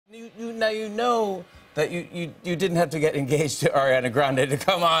Now you know that you didn't have to get engaged to Ariana Grande to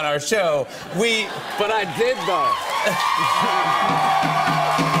come on our show. But I did though.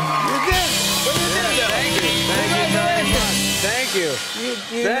 You did. But you did though. Thank you.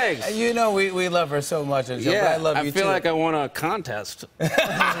 Thanks. You know we love her so much, and Yeah, I love you too. I feel like I won a contest.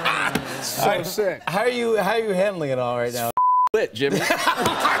 So sick. How are you handling it all right now? Lit, Jimmy. Oh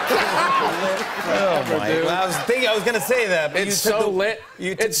my God. I was gonna say that, but It's so lit.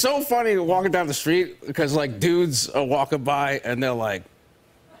 It's so funny walking down the street because like dudes are walking by and they're like,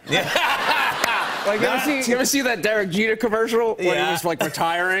 like you ever see that Derek Jeter commercial when he was like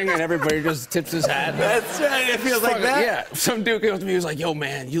retiring and everybody just tips his hat? That's right. It feels like that. Yeah. Some dude came up to me. He was like, "Yo,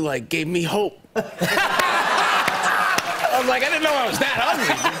 man, you like gave me hope." I was like, I didn't know I was that ugly.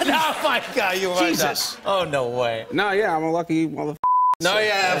 Oh my God, you are. Jesus. Oh no way. No, yeah, I'm a lucky motherfucker. No,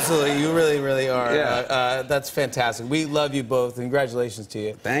 yeah, absolutely. You really, really are. Yeah. That's fantastic. We love you both. Congratulations to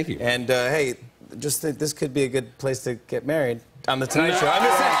you. Thank you. And hey, just think this could be a good place to get married on the Tonight Show. I'm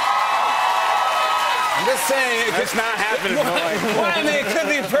just saying. It's not happening. Well, I mean, it could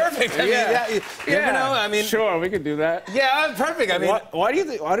be perfect. I mean, you never know. I mean, sure, we could do that. Yeah, perfect. I mean, why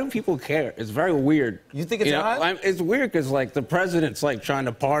do people care? It's very weird. You think it's odd? It's weird because like the president's like trying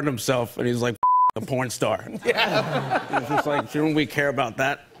to pardon himself, and he's like a porn star. Yeah. It's just like, shouldn't we care about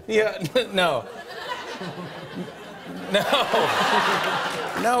that? Yeah. No. No.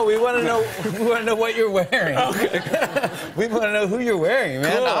 No, we want to know. We want to know what you're wearing. Okay. We want to know who you're wearing,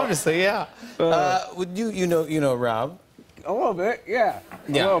 man. Cool. Obviously, yeah. You know Rob. A little bit, yeah.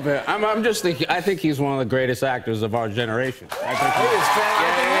 A little bit. I'm just thinking. I think he's one of the greatest actors of our generation. I think he's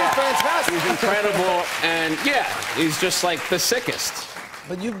fantastic. He's incredible, and he's just like the sickest.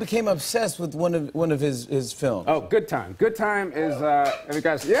 But you became obsessed with one of his films. Oh, Good Time. Good Time is,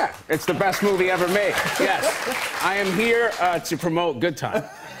 because, it's the best movie ever made. Yes. I am here to promote Good Time.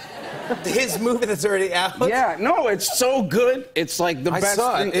 His movie that's already out? Yeah, no, it's so good. It's like the best. I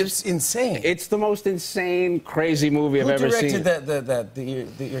saw it. It's insane. It's the most insane, crazy movie I've ever seen. Who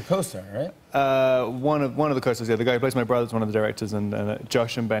directed your co-star, right? One of the co-stars, the guy who plays my brother is one of the directors, and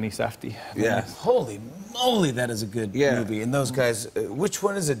Josh and Benny Safdie. Yeah. Holy moly, that is a good movie. And those guys, which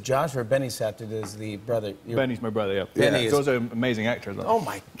one is it, Josh or Benny Safdie is the brother? Benny's my brother, yeah. Benny Those are amazing actors. Oh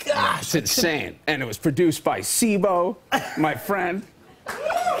my gosh. It's insane. And it was produced by Sibo, my friend.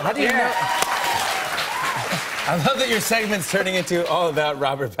 How do you know? I love that your segment's turning into all about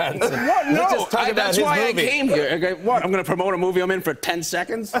Robert Pattinson. What? No, just talk about that's his why movie. I came here. Okay, what? I'm going to promote a movie I'm in for 10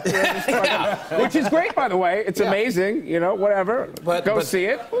 seconds? Which is great, by the way. It's amazing, you know, whatever. Go see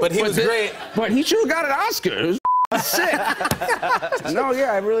it. But he was great. But he should have got an Oscar. It was sick. No,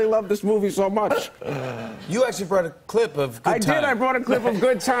 I really love this movie so much. You actually brought a clip of Good Time. I did. I brought a clip of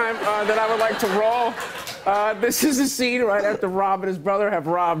Good Time that I would like to roll. This is a scene right after Rob and his brother have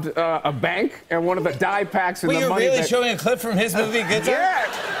robbed a bank, and one of the die packs in the money. You're really showing a clip from his movie, Good Time? Yeah,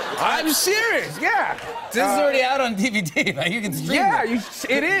 I'm serious. Yeah. This is already out on DVD. Now you can stream it.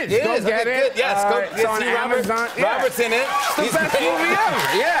 It is. Go get it. Yes, go it's on see Amazon. Robert's in it. It's the best movie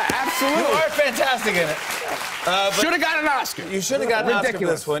ever. Yeah, absolutely. You are fantastic in it. Should have got an Oscar. You should have got an Oscar for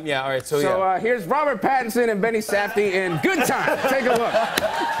this one. Yeah, all right, so here's Robert Pattinson and Benny Safdie in Good Time. Take a look.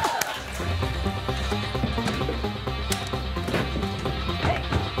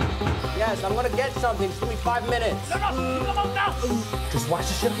 Yes, I'm gonna get something. Just give me 5 minutes. No, come on now. Just watch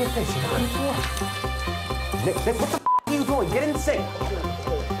the shit on your face. You're not Nick, what the f are you doing? Get in the sink.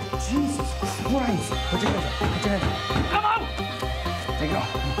 Jesus Christ. Put your hands up. Put your hands up. Come on! Take it off.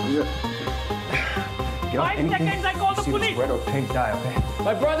 Get off 5 seconds, I call the police. Red or pink dye, okay?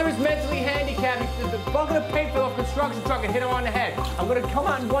 My brother is mentally handicapped. The bucket of paint fell off a construction truck and hit him on the head. I'm gonna come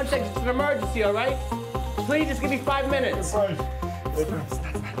out in 1 second. It's an emergency, all right? Please, just give me 5 minutes.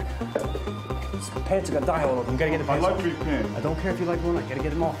 Pants are gonna die all over them. Gotta get the pants off. I like these pants. I don't care if you like them or not. Gotta get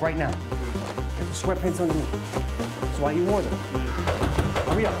them off right now. Get the sweatpants underneath. That's why you wore them.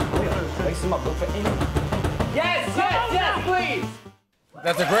 Hurry up. Lace them up. Look for any. Yes, please.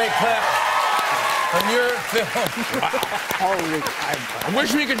 That's a great clip from your film. Holy, I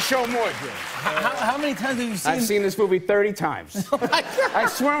wish we could show more, Jim. How many times have you seen? I've seen this movie 30 times. Oh my God. I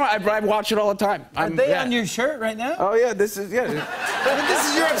swear, I watch it all the time. Are they on your shirt right now? Oh yeah, this is You're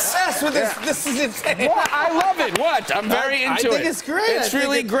obsessed with this. This is insane. What? I love it. What? I'm very into it. I think it's great. It's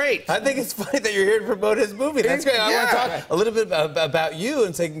really great. I think it's funny that you're here to promote his movie. That's great. I want to talk a little bit about you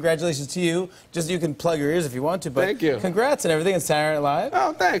and say congratulations to you. Just you can plug your ears if you want to. But thank you. Congrats and everything. It's Saturday Night Live.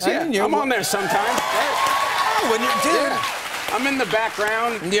 Oh, thanks. I'm on there sometimes. Oh, when you're I'm in the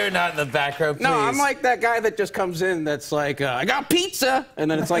background. You're not in the background, please. No, I'm like that guy that just comes in that's like, I got pizza,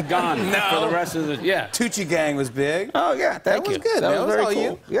 and then it's like gone for the rest of the, Tucci Gang was big. Oh, yeah, thank you. That was good. That was very all cool.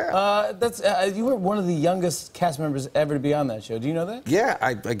 you. Yeah. You were one of the youngest cast members ever to be on that show. Do you know that? Yeah,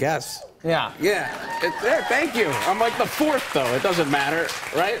 I guess. Yeah. Yeah. Thank you. I'm like the fourth, though. It doesn't matter,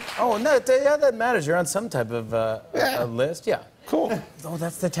 right? Oh, no, that matters. You're on some type of a list. Yeah. Cool. Oh,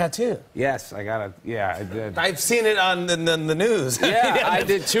 that's the tattoo. Yes, I got it. Yeah, I did. I've seen it on the news. Yeah, I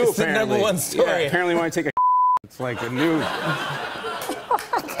did too, it's apparently. the #1 story. Yeah, apparently when I take a it's like a news.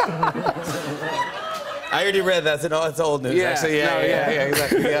 I already read that. It's old news, actually. Yeah,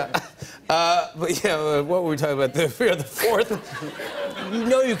 exactly. Yeah. But yeah, what were we talking about? We're the fourth. You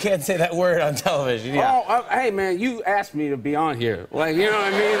know you can't say that word on television. Yeah. Oh, hey man, you asked me to be on here. Like, you know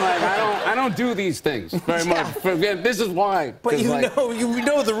what I mean? Like, I don't do these things very much. Again, this is why. But you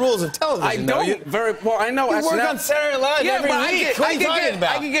know the rules of television. I don't very well. I know. You work on Saturday Night Live every week. What are you talking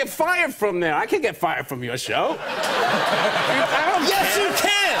about? I can get fired from there. I can get fired from your show. Yes, you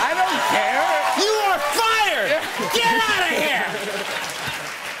can. I don't care. You are fired. Get out of here.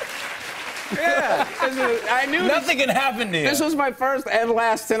 Yeah, I knew nothing can happen to you. This was my first and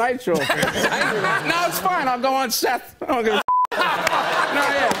last Tonight Show appearance. No, it's fine. I'll go on Seth. I don't give a No,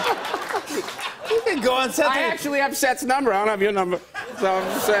 yeah. You can go on Seth. I actually have Seth's number. I don't have your number. So I'm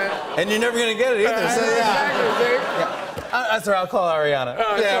just saying. And you're never going to get it either. So Exactly. That's right. I'll call Ariana.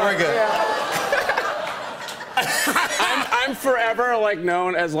 We're good. Yeah. I'm forever like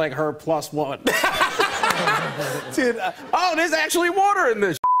known as like her +1. Dude. Oh, there's actually water in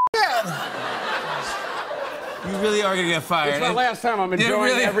this. Yeah. You really are going to get fired. It's my last time. I'm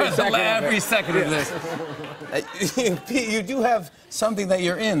enjoying every second of this. Pete, you do have something that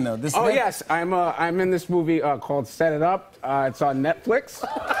you're in, though. Yes. I'm in this movie called Set It Up. It's on Netflix.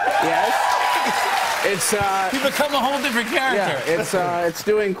 Yes. It's you become a whole different character. Yeah, it's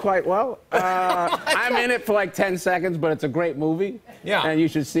doing quite well. I'm in it for like 10 seconds, but it's a great movie. Yeah. And you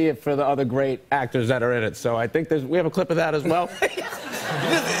should see it for the other great actors that are in it. So I think we have a clip of that as well.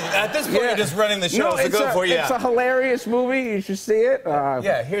 At this point, you're just running the show, so go for it. It's a hilarious movie. You should see it.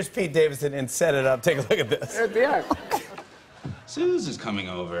 Here's Pete Davidson in Set It Up. Take a look at this. Yeah. Suze is coming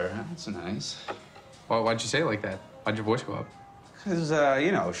over. That's nice. Well, why'd you say it like that? Why'd your voice go up? Because,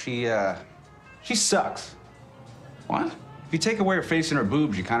 she sucks. What? If you take away her face and her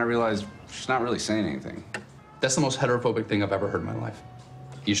boobs, you kind of realize she's not really saying anything. That's the most heterophobic thing I've ever heard in my life.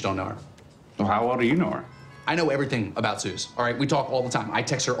 You just don't know her. Well, how well do you know her? I know everything about Suze, all right? We talk all the time. I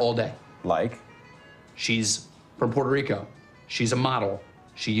text her all day. Like? She's from Puerto Rico. She's a model.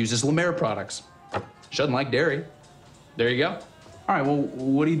 She uses La Mer products. She doesn't like dairy. There you go. All right, well,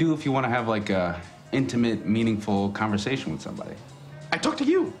 what do you do if you want to have, like, a intimate, meaningful conversation with somebody? I talk to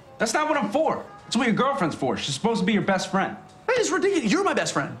you. That's not what I'm for. That's what your girlfriend's for. She's supposed to be your best friend. That is ridiculous. You're my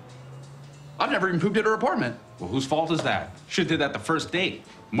best friend. I've never even pooped at her apartment. Well, whose fault is that? Should've did that the first date.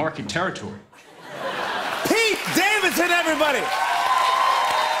 Mark your territory. Pete Davidson, everybody!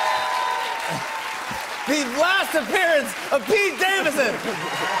 The last appearance of Pete Davidson.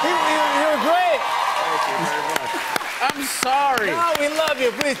 You were great. Thank you very much. I'm sorry. No, we love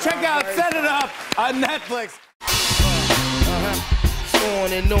you. Please check out Set It Up on Netflix.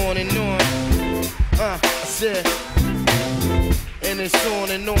 On and on and on. I said, and it's on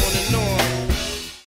and on and on.